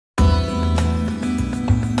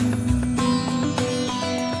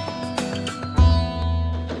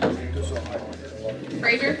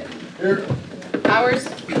Here. Powers.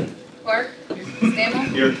 Clark.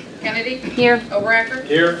 Stammel. Here. Kennedy. Here. Overacker.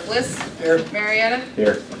 Here. Bliss. Here. Marietta.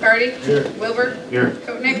 Here. McCarty. Here. Wilbur. Here.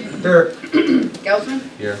 Koenig. Here. Gelfman.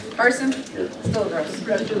 Here. Carson. Here. Stillgross.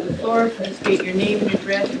 Address to the floor, please state your name and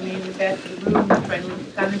address, remain in the back of the room, try to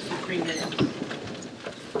limit comments to 3 minutes.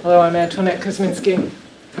 Hello, I'm Antoinette Kuzminski.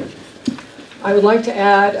 I would like to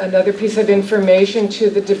add another piece of information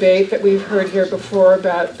to the debate that we've heard here before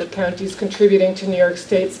about the counties contributing to New York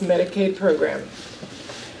State's Medicaid program.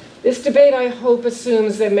 This debate, I hope,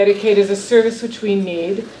 assumes that Medicaid is a service which we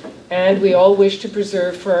need and we all wish to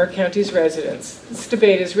preserve for our county's residents. This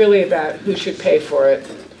debate is really about who should pay for it.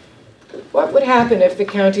 What would happen if the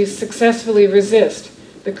counties successfully resist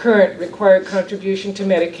the current required contribution to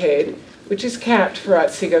Medicaid, which is capped for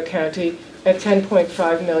Otsego County at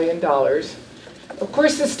 $10.5 million? Of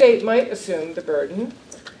course, the state might assume the burden,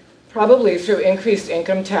 probably through increased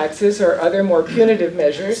income taxes or other more punitive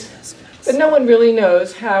measures, but no one really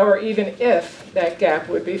knows how or even if that gap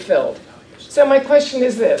would be filled. So my question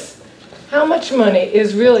is this: how much money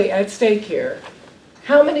is really at stake here?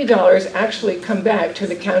 How many dollars actually come back to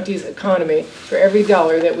the county's economy for every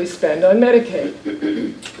dollar that we spend on Medicaid?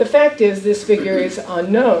 The fact is, this figure is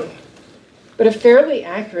unknown, but a fairly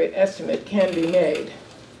accurate estimate can be made.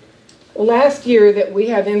 The last year that we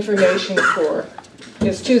have information for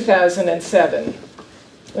is 2007,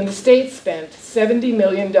 when the state spent $70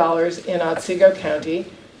 million in Otsego County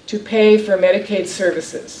to pay for Medicaid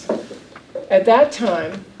services. At that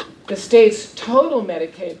time, the state's total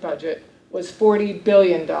Medicaid budget was $40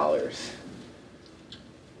 billion.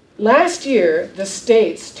 Last year, the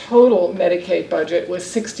state's total Medicaid budget was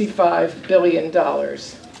 $65 billion.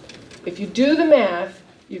 If you do the math,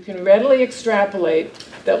 you can readily extrapolate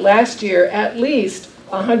that last year at least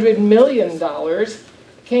 $100 million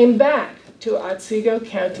came back to Otsego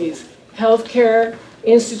County's healthcare,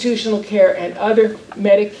 institutional care, and other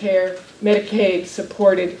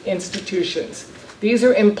Medicaid-supported institutions. These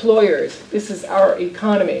are employers. This is our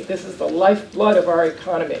economy. This is the lifeblood of our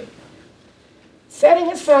economy. Setting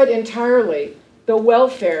aside entirely the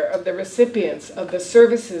welfare of the recipients of the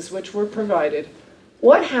services which were provided,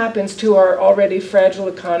 what happens to our already fragile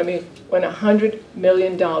economy when $100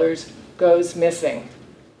 million goes missing?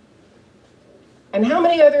 And how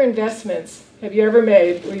many other investments have you ever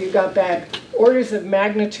made where you got back orders of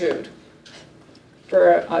magnitude?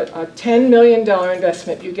 For a $10 million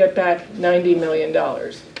investment, you get back $90 million.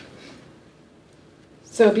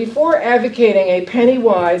 So before advocating a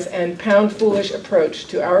penny-wise and pound-foolish approach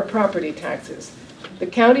to our property taxes, the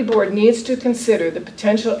county board needs to consider the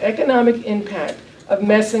potential economic impact of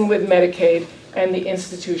messing with Medicaid and the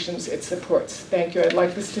institutions it supports. Thank you. I'd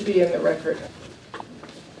like this to be in the record.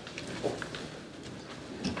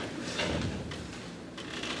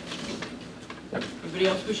 Anybody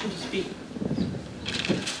else wishing to speak?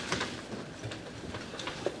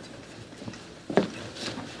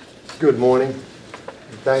 Good morning.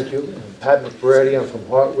 Thank you. I'm Pat McBrady. I'm from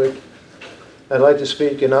Hartwick. I'd like to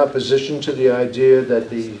speak in opposition to the idea that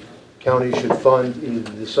the county should fund either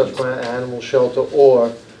the Susquehanna Animal Shelter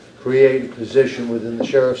or create a position within the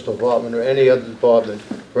Sheriff's Department or any other department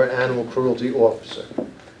for an animal cruelty officer.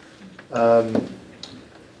 I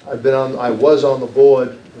was on the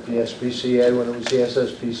board with the SPCA when it was the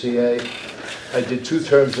SSPCA. I did 2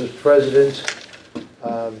 terms as president.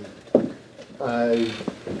 I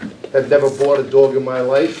have never bought a dog in my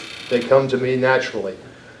life. They come to me naturally.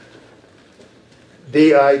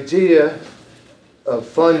 The idea of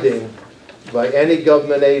funding by any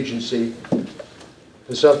government agency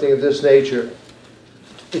for something of this nature,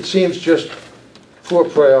 it seems just poor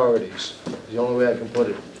priorities, is the only way I can put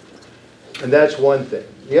it. And that's one thing.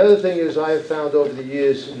 The other thing is I have found over the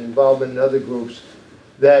years in involvement in other groups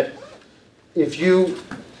that if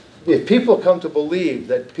people come to believe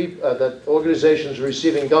that, that organizations are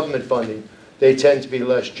receiving government funding, they tend to be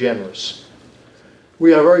less generous.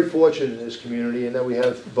 We are very fortunate in this community in that we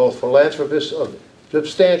have both philanthropists of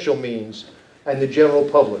substantial means and the general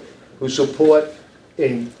public who support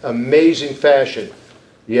in amazing fashion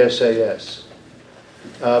the SAS.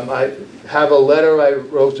 I have a letter I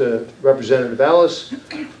wrote to Representative Ellis,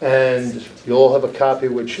 and you'll all have a copy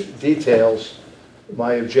which details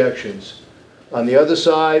my objections. On the other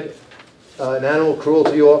side, an animal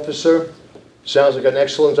cruelty officer sounds like an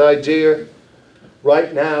excellent idea.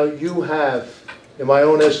 Right now, you have, in my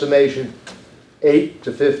own estimation, 8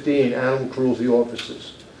 to 15 animal cruelty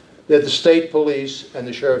officers. They're the state police and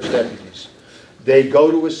the sheriff's deputies. They go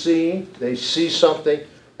to a scene, they see something,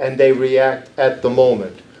 and they react at the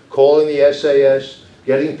moment. Calling the SAS,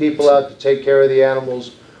 getting people out to take care of the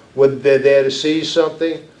animals, whether they're there to see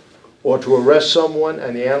something or to arrest someone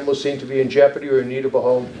and the animals seem to be in jeopardy or in need of a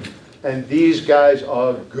home. And these guys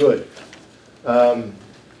are good.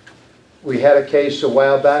 We had a case a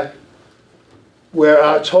while back where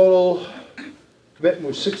our total commitment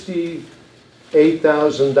was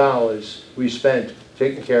 $68,000 we spent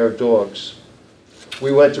taking care of dogs.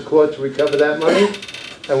 We went to court to recover that money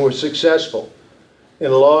and were successful,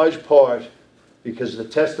 in large part because of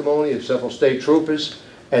the testimony of several state troopers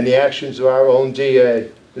and the actions of our own DA,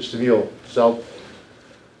 Mr. Mule. So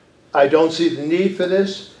I don't see the need for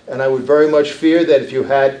this, and I would very much fear that if you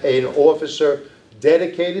had an officer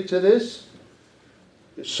dedicated to this,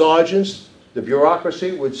 sergeants, the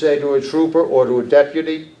bureaucracy would say to a trooper or to a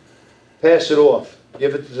deputy, pass it off,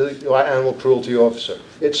 give it to the animal cruelty officer.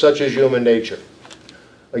 It's such as human nature.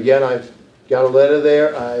 Again, I've got a letter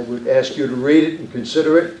there. I would ask you to read it and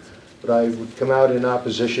consider it, but I would come out in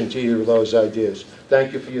opposition to either of those ideas.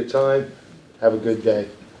 Thank you for your time. Have a good day.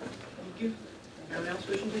 Thank you. Anyone else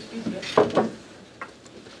wishing to speak? Yes.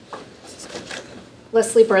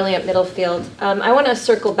 Leslie Burley at Middlefield. I want to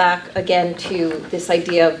circle back again to this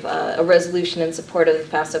idea of a resolution in support of the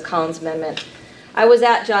Faso-Collins Amendment. I was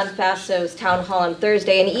at John Faso's town hall on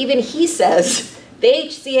Thursday, and even he says the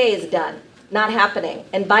HCA is done, not happening.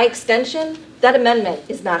 And by extension, that amendment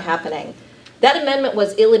is not happening. That amendment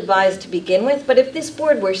was ill-advised to begin with, but if this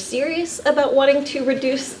board were serious about wanting to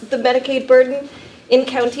reduce the Medicaid burden in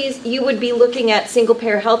counties, you would be looking at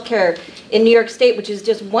single-payer health care in New York State, which is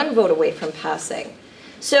just one vote away from passing.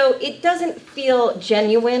 So it doesn't feel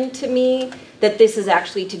genuine to me that this is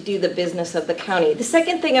actually to do the business of the county. The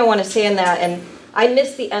second thing I want to say in that, and I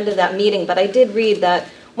missed the end of that meeting, but I did read that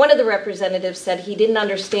one of the representatives said he didn't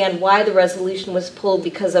understand why the resolution was pulled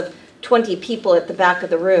because of 20 people at the back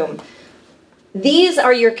of the room. These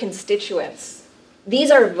are your constituents.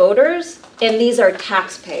 These are voters, and these are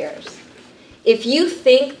taxpayers. If you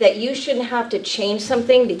think that you shouldn't have to change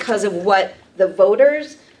something because of what the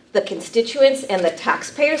voters, the constituents, and the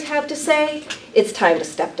taxpayers have to say, it's time to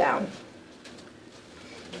step down.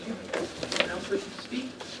 Thank you. Anyone else wishing to speak?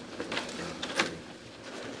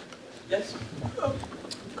 Yes?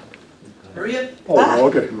 Maria? Oh,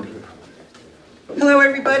 okay. Hello,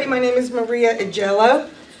 everybody. My name is Maria Agello.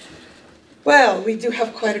 Well, we do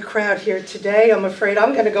have quite a crowd here today. I'm afraid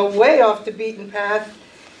I'm going to go way off the beaten path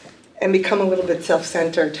and become a little bit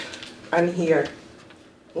self-centered. I'm here,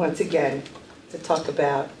 once again, to talk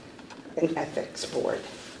about an ethics board.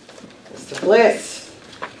 Mr.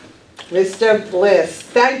 Bliss,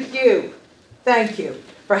 thank you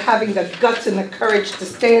for having the guts and the courage to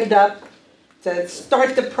stand up, to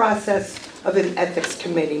start the process of an ethics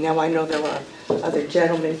committee. Now, I know there are other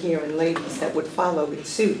gentlemen here and ladies that would follow in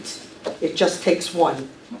suit. It just takes one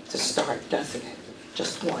to start, doesn't it?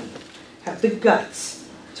 Just one. Have the guts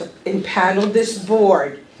to impanel this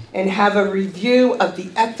board and have a review of the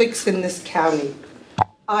ethics in this county.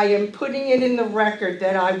 I am putting it in the record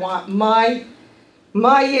that I want my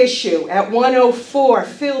issue at 104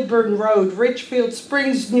 Filburn Road, Richfield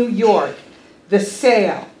Springs, New York, the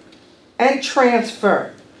sale and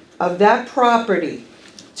transfer of that property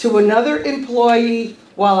to another employee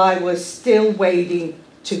while I was still waiting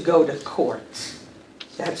to go to court.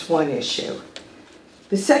 That's one issue.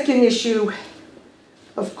 The second issue,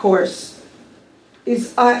 of course,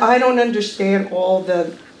 is I don't understand all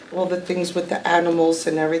the things with the animals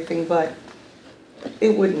and everything, but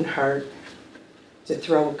it wouldn't hurt to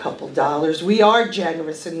throw a couple dollars. We are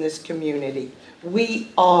generous in this community.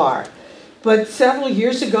 We are. But several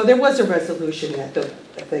years ago, there was a resolution that the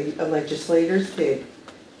legislators did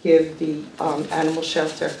give the animal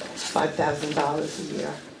shelter $5,000 a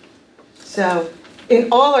year. So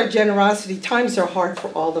in all our generosity, times are hard for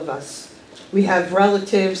all of us. We have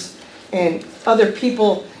relatives and other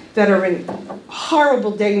people that are in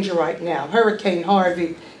horrible danger right now. Hurricane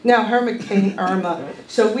Harvey, now Hurricane Irma.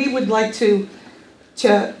 So we would like to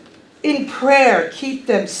in prayer, keep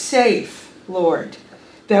them safe, Lord,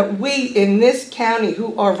 that we in this county,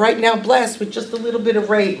 who are right now blessed with just a little bit of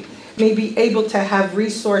rain, may be able to have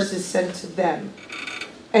resources sent to them.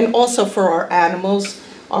 And also for our animals,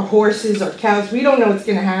 our horses, our cows. We don't know what's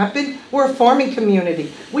going to happen. We're a farming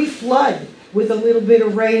community. We flood with a little bit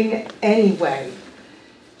of rain anyway.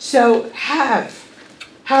 So have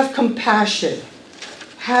compassion.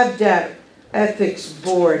 Have that ethics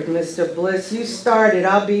board, Mr. Bliss. You started.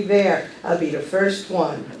 I'll be there. I'll be the first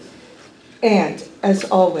one. And as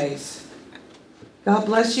always, God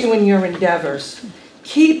bless you in your endeavors.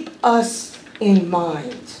 Keep us in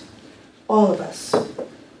mind. All of us.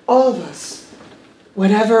 All of us.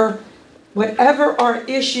 Whatever our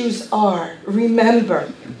issues are,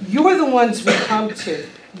 remember, you're the ones we come to.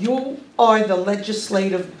 You are the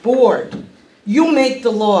legislative board. You make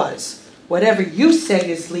the laws. Whatever you say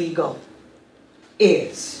is legal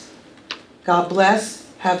is. God bless,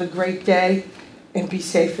 have a great day, and be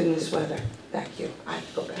safe in this weather. Thank you. I have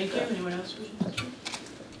to go back. Thank you. Anyone else wishing to speak?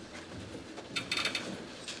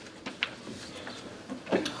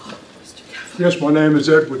 Yes, my name is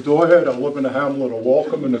Edward Dorhead. I live in the hamlet of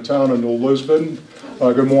Walcombe in the town of New Lisbon.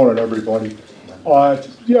 Good morning, everybody.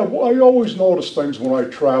 Yeah, well, I always notice things when I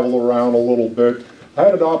travel around a little bit. I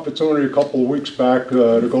had an opportunity a couple of weeks back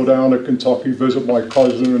to go down to Kentucky, visit my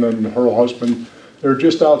cousin and her husband. They're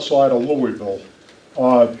just outside of Louisville.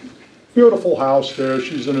 Beautiful house there.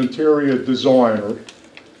 She's an interior designer.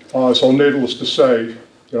 So needless to say,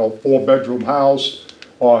 you know, 4-bedroom house,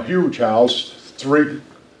 huge house, 3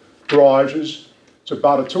 garages. It's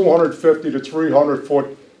about a 250 to 300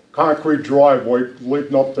 foot concrete driveway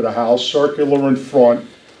leading up to the house, circular in front,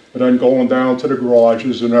 and then going down to the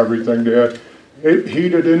garages and everything there. It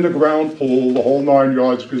heated in the ground pool, the whole 9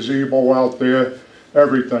 yards, gazebo out there,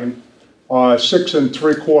 everything. 6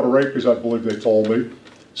 3/4 acres, I believe they told me.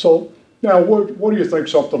 So now, what do you think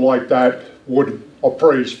something like that would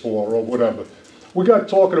appraise for or whatever? We got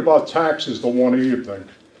talking about taxes the one evening.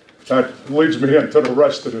 That leads me into the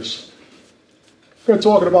rest of this. We're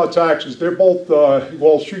talking about taxes. They're both,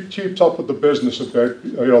 well, she keeps up with the business a bit,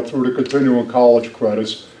 you know, through the continuing college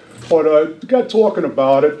credits. But got talking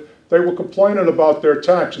about it. They were complaining about their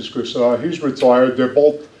taxes because he's retired. They're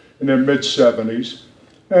both in their mid-70s.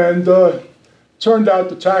 And turned out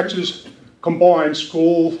the taxes combined,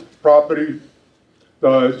 school, property,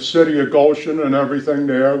 the city of Goshen and everything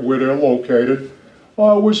there where they're located,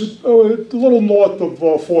 was a little north of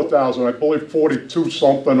 4,000, I believe 42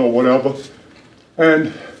 something or whatever.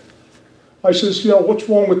 And I says, you know, what's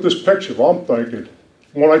wrong with this picture? I'm thinking.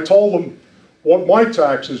 When I told them what my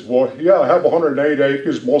taxes were, yeah, I have 108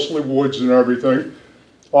 acres, mostly woods and everything.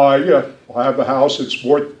 Yeah, I have a house, it's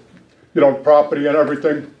worth, you know, property and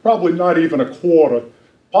everything, probably not even a quarter,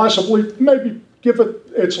 possibly, maybe give it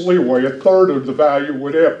its leeway, 1/3 of the value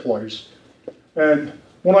with their place. And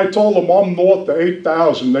when I told them I'm north of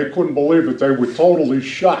 8,000, they couldn't believe it. They were totally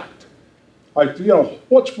shocked. You know,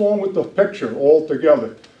 what's wrong with the picture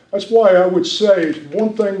altogether? That's why I would say one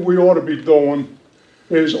thing we ought to be doing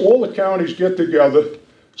is all the counties get together,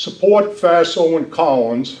 support Faso and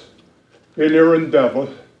Collins in their endeavor,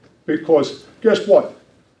 because guess what?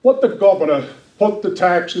 Let the governor put the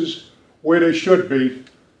taxes where they should be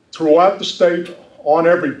throughout the state on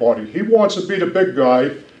everybody. He wants to be the big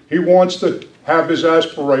guy. He wants to have his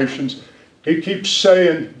aspirations. He keeps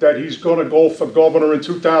saying that he's going to go for governor in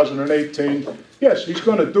 2018. Yes, he's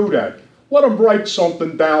going to do that. Let him write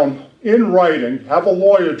something down in writing, have a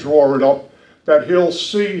lawyer draw it up, that he'll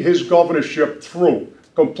see his governorship through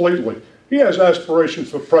completely. He has aspirations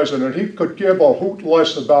for president. He could give a hoot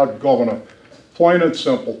less about governor, plain and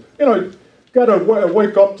simple. You know, got to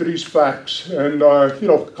wake up to these facts and, you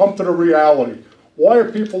know, come to the reality. Why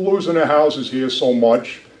are people losing their houses here so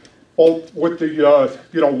much? Both with the,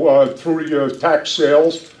 you know, through the tax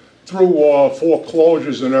sales, through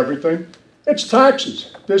foreclosures and everything. It's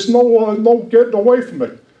taxes. There's no getting away from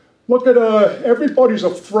it. Look at, everybody's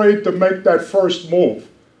afraid to make that first move.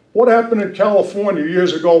 What happened in California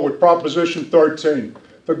years ago with Proposition 13?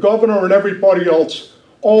 The governor and everybody else,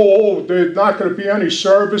 oh, there's not going to be any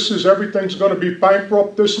services, everything's going to be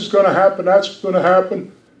bankrupt, this is going to happen, that's going to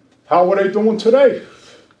happen. How are they doing today?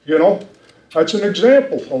 You know? That's an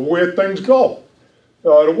example of where things go.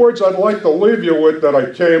 The words I'd like to leave you with that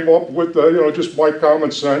I came up with, you know, just my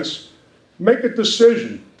common sense. Make a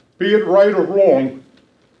decision, be it right or wrong,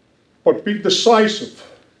 but be decisive.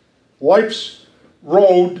 Life's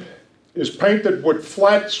road is painted with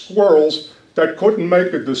flat squirrels that couldn't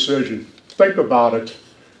make a decision. Think about it.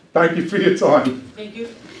 Thank you for your time. Thank you.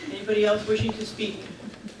 Anybody else wishing to speak?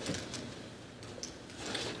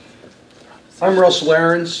 I'm Russell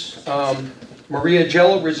Aarons. Maria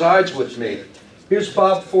Jello resides with me. Here's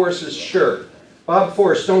Bob Force's shirt. Bob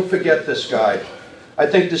Force, don't forget this guy. I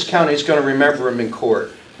think this county's going to remember him in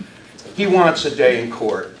court. He wants a day in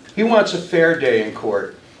court. He wants a fair day in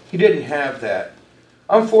court. He didn't have that.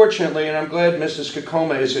 Unfortunately, and I'm glad Mrs.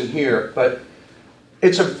 Kokoma isn't here, but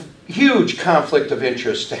it's a huge conflict of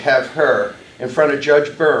interest to have her in front of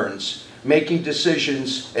Judge Burns making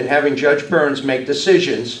decisions and having Judge Burns make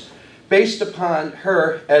decisions based upon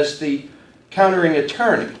her as the countering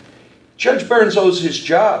attorney. Judge Burns owes his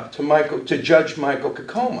job to Judge Michael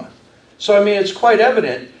Kokoma. So, I mean, it's quite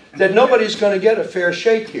evident that nobody's going to get a fair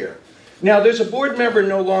shake here. Now, there's a board member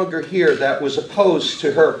no longer here that was opposed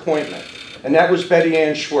to her appointment, and that was Betty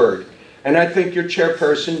Ann Schwerd. And I think your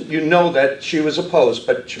chairperson, you know that she was opposed,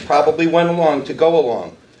 but she probably went along to go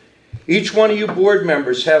along. Each one of you board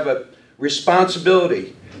members have a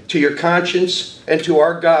responsibility to your conscience and to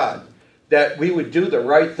our God that we would do the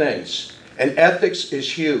right things. And ethics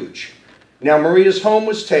is huge. Now, Maria's home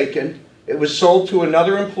was taken. It was sold to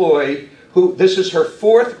another employee who, this is her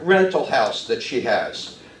 4th rental house that she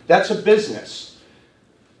has. That's a business.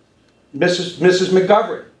 Mrs.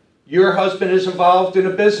 McGovern, your husband is involved in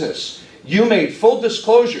a business. You made full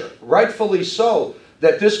disclosure, rightfully so,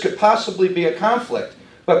 that this could possibly be a conflict.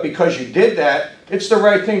 But because you did that, it's the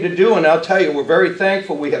right thing to do. And I'll tell you, we're very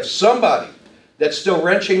thankful we have somebody that's still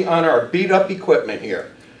wrenching on our beat-up equipment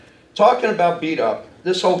here. Talking about beat up,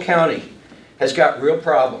 this whole county has got real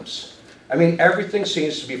problems. I mean, everything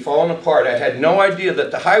seems to be falling apart. I had no idea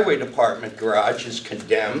that the highway department garage is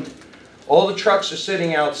condemned. All the trucks are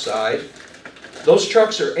sitting outside. Those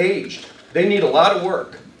trucks are aged. They need a lot of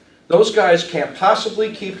work. Those guys can't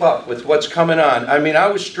possibly keep up with what's coming on. I mean, I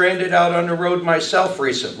was stranded out on the road myself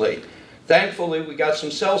recently. Thankfully, we got some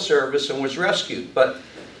cell service and was rescued. But,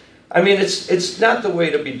 I mean, it's not the way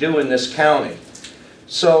to be doing this county.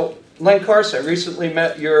 So, Len Carson, I recently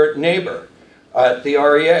met your neighbor at the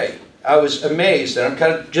REA. I was amazed, and I'm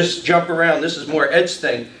kind of just jump around. This is more Ed's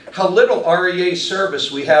thing. How little REA service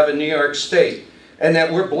we have in New York State, and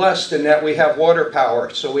that we're blessed in that we have water power,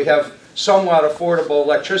 so we have somewhat affordable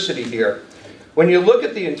electricity here. When you look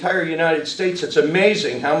at the entire United States, it's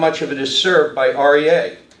amazing how much of it is served by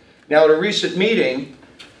REA. Now, at a recent meeting,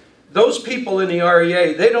 those people in the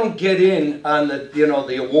REA, they don't get in on the,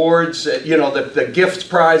 the awards, the gift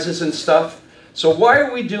prizes and stuff. So why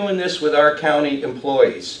are we doing this with our county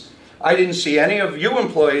employees? I didn't see any of you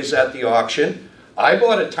employees at the auction. I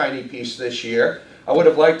bought a tiny piece this year. I would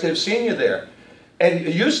have liked to have seen you there. And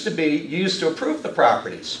it used to be, you used to approve the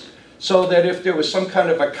properties, so that if there was some kind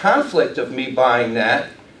of a conflict of me buying that,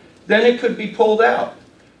 then it could be pulled out.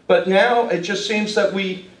 But now it just seems that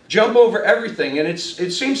we jump over everything, and it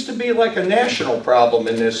seems to be like a national problem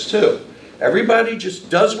in this too. Everybody just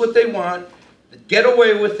does what they want, get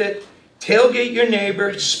away with it, tailgate your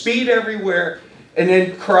neighbor, speed everywhere, and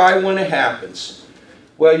then cry when it happens.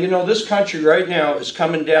 Well, this country right now is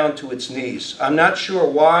coming down to its knees. I'm not sure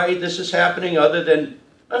why this is happening other than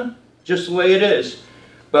just the way it is.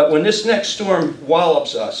 But when this next storm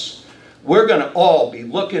wallops us, we're going to all be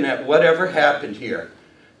looking at whatever happened here.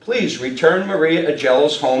 Please return Maria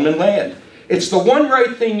Agello's home and land. It's the one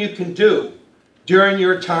right thing you can do during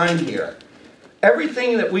your time here.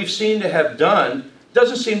 Everything that we've seen to have done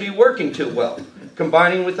doesn't seem to be working too well,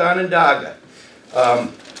 combining with Onondaga.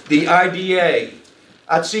 The IDA,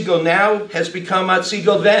 Otsego now has become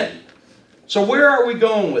Otsego then. So where are we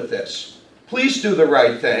going with this? Please do the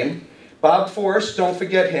right thing. Bob Forrest, don't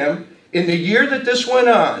forget him. In the year that this went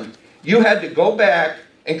on, you had to go back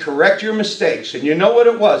and correct your mistakes. And you know what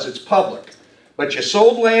it was, it's public. But you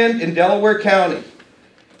sold land in Delaware County.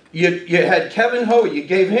 You had Kevin Hoey, you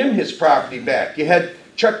gave him his property back. You had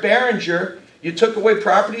Chuck Barringer, you took away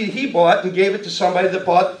property he bought and gave it to somebody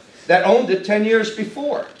that owned it 10 years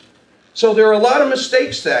before. So there are a lot of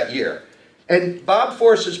mistakes that year. And Bob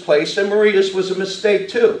Forrest's place and Maria's was a mistake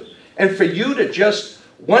too. And for you to just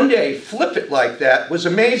one day flip it like that was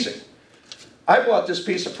amazing. I bought this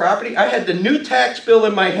piece of property. I had the new tax bill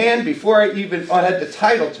in my hand before I even had the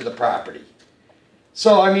title to the property.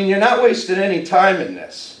 So, I mean, you're not wasting any time in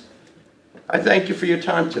this. I thank you for your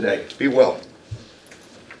time today. Be well.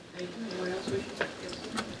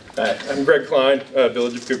 Hi, I'm Greg Klein,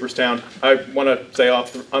 Village of Cooperstown. I want to say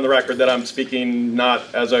on the record that I'm speaking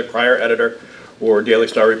not as a Crier editor or Daily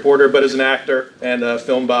Star reporter, but as an actor and a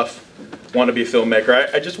film buff, wannabe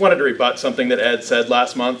filmmaker. I just wanted to rebut something that Ed said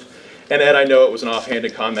last month. And Ed, I know it was an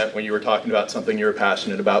offhanded comment when you were talking about something you were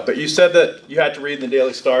passionate about, but you said that you had to read in the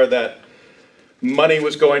Daily Star that money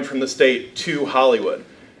was going from the state to Hollywood.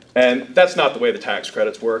 And that's not the way the tax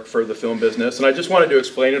credits work for the film business. And I just wanted to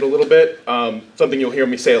explain it a little bit. Something you'll hear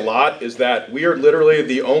me say a lot is that we are literally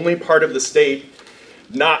the only part of the state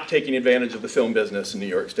not taking advantage of the film business in New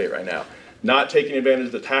York State right now. Not taking advantage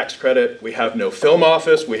of the tax credit. We have no film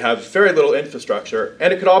office. We have very little infrastructure.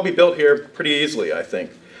 And it could all be built here pretty easily, I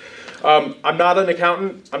think. I'm not an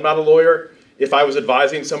accountant. I'm not a lawyer. If I was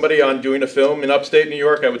advising somebody on doing a film in upstate New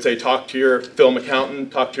York, I would say talk to your film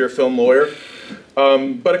accountant, talk to your film lawyer.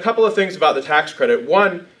 But a couple of things about the tax credit.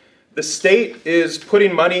 One, the state is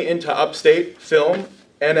putting money into upstate film.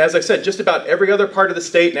 And as I said, just about every other part of the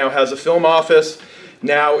state now has a film office,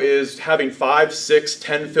 now is having 5, 6,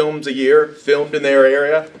 10 films a year filmed in their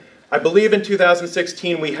area. I believe in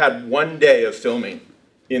 2016 we had 1 day of filming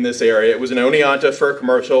in this area. It was in Oneonta for a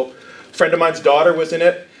commercial. A friend of mine's daughter was in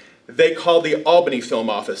it. They called the Albany Film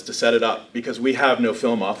Office to set it up because we have no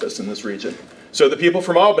film office in this region. So the people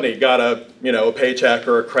from Albany got a paycheck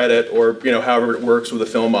or a credit or however it works with a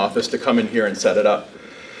film office to come in here and set it up.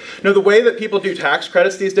 Now, the way that people do tax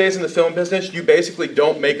credits these days in the film business, you basically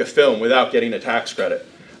don't make a film without getting a tax credit.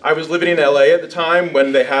 I was living in LA at the time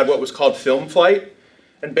when they had what was called Film Flight,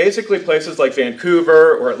 and basically places like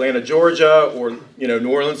Vancouver or Atlanta, Georgia, or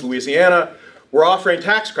New Orleans, Louisiana, were offering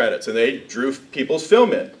tax credits, and they drew people's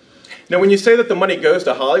film in. Now, when you say that the money goes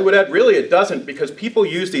to Hollywood, Ed, really it doesn't, because people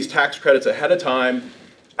use these tax credits ahead of time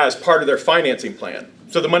as part of their financing plan.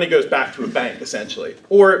 So the money goes back to a bank, essentially,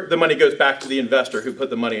 or the money goes back to the investor who put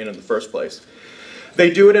the money in the first place.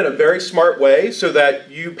 They do it in a very smart way so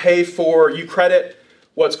that you credit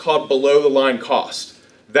what's called below-the-line cost.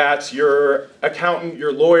 That's your accountant,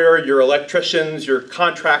 your lawyer, your electricians, your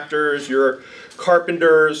contractors, your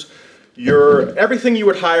carpenters, everything you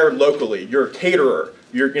would hire locally, your caterer,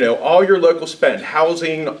 all your local spend,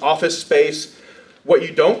 housing, office space. What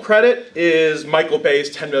you don't credit is Michael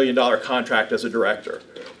Bay's $10 million contract as a director,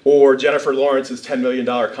 or Jennifer Lawrence's $10 million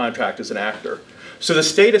contract as an actor. So the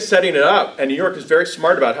state is setting it up, and New York is very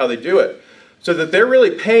smart about how they do it, so that they're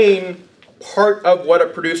really paying part of what a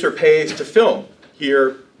producer pays to film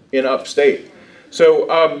here in upstate.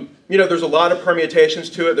 So, there's a lot of permutations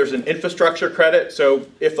to it. There's an infrastructure credit, so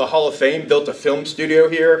if the Hall of Fame built a film studio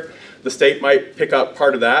here, the state might pick up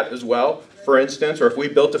part of that as well, for instance, or if we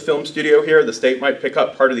built a film studio here, the state might pick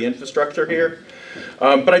up part of the infrastructure here.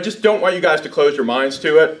 But I just don't want you guys to close your minds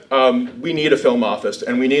to it. We need a film office,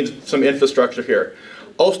 and we need some infrastructure here.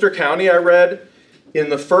 Ulster County, I read, in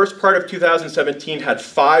the first part of 2017 had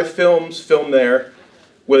 5 films filmed there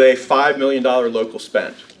with a $5 million local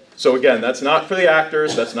spend. So again, that's not for the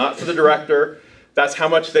actors, that's not for the director, that's how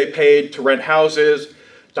much they paid to rent houses,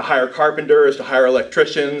 to hire carpenters, to hire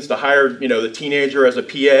electricians, to hire the teenager as a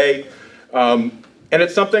PA. And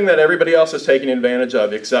it's something that everybody else is taking advantage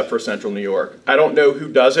of except for Central New York. I don't know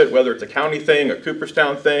who does it, whether it's a county thing, a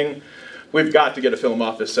Cooperstown thing. We've got to get a film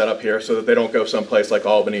office set up here so that they don't go someplace like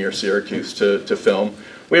Albany or Syracuse to film.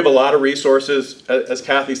 We have a lot of resources. As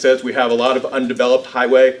Kathy says, we have a lot of undeveloped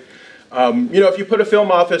highway. If you put a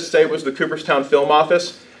film office, say it was the Cooperstown Film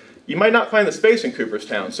Office, you might not find the space in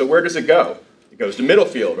Cooperstown. So where does it go? It goes to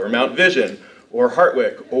Middlefield or Mount Vision or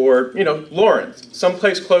Hartwick or Lawrence,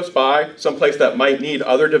 someplace close by, someplace that might need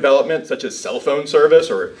other development such as cell phone service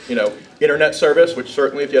or internet service, which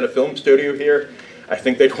certainly if you had a film studio here, I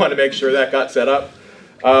think they'd want to make sure that got set up.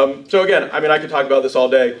 So again, I could talk about this all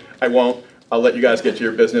day. I won't. I'll let you guys get to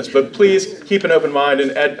your business. But please keep an open mind,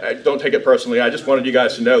 and Ed, don't take it personally. I just wanted you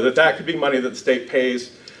guys to know that that could be money that the state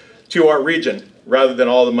pays to our region rather than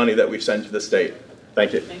all the money that we send to the state.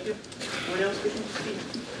 Thank you. Thank you. Anyone else wishing to speak?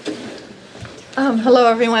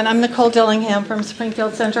 Hello, everyone. I'm Nicole Dillingham from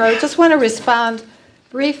Springfield Center. I just want to respond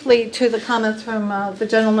briefly to the comments from the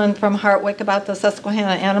gentleman from Hartwick about the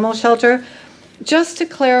Susquehanna Animal Shelter. Just to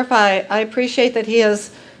clarify, I appreciate that he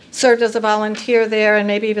has served as a volunteer there and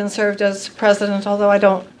maybe even served as president, although I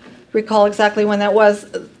don't recall exactly when that was.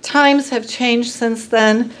 Times have changed since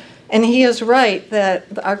then, and he is right that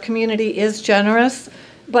our community is generous,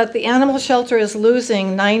 but the animal shelter is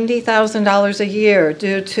losing $90,000 a year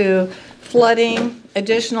due to flooding,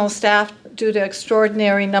 additional staff due to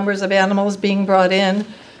extraordinary numbers of animals being brought in,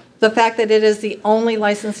 the fact that it is the only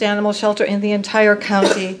licensed animal shelter in the entire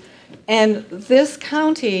county. And this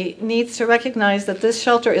county needs to recognize that this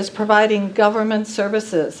shelter is providing government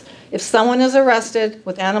services. If someone is arrested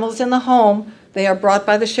with animals in the home, they are brought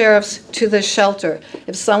by the sheriffs to this shelter.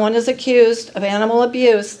 If someone is accused of animal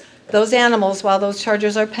abuse, those animals, while those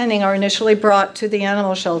charges are pending, are initially brought to the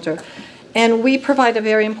animal shelter. And we provide a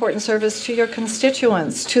very important service to your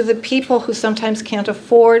constituents, to the people who sometimes can't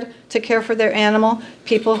afford to care for their animal,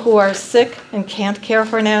 people who are sick and can't care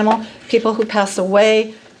for an animal, people who pass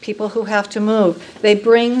away, people who have to move. They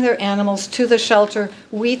bring their animals to the shelter.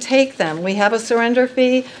 We take them. We have a surrender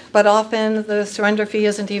fee, but often the surrender fee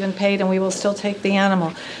isn't even paid and we will still take the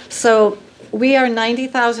animal. So we are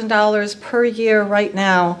 $90,000 per year right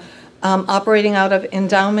now operating out of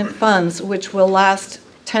endowment funds, which will last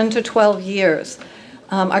 10 to 12 years.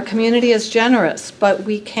 Our community is generous, but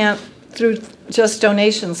we can't, through just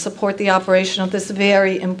donations, support the operation of this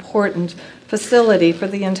very important facility for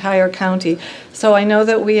the entire county. So I know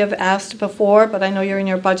that we have asked before, but I know you're in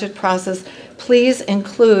your budget process. Please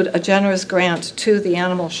include a generous grant to the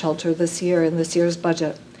animal shelter this year in this year's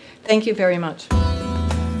budget. Thank you very much.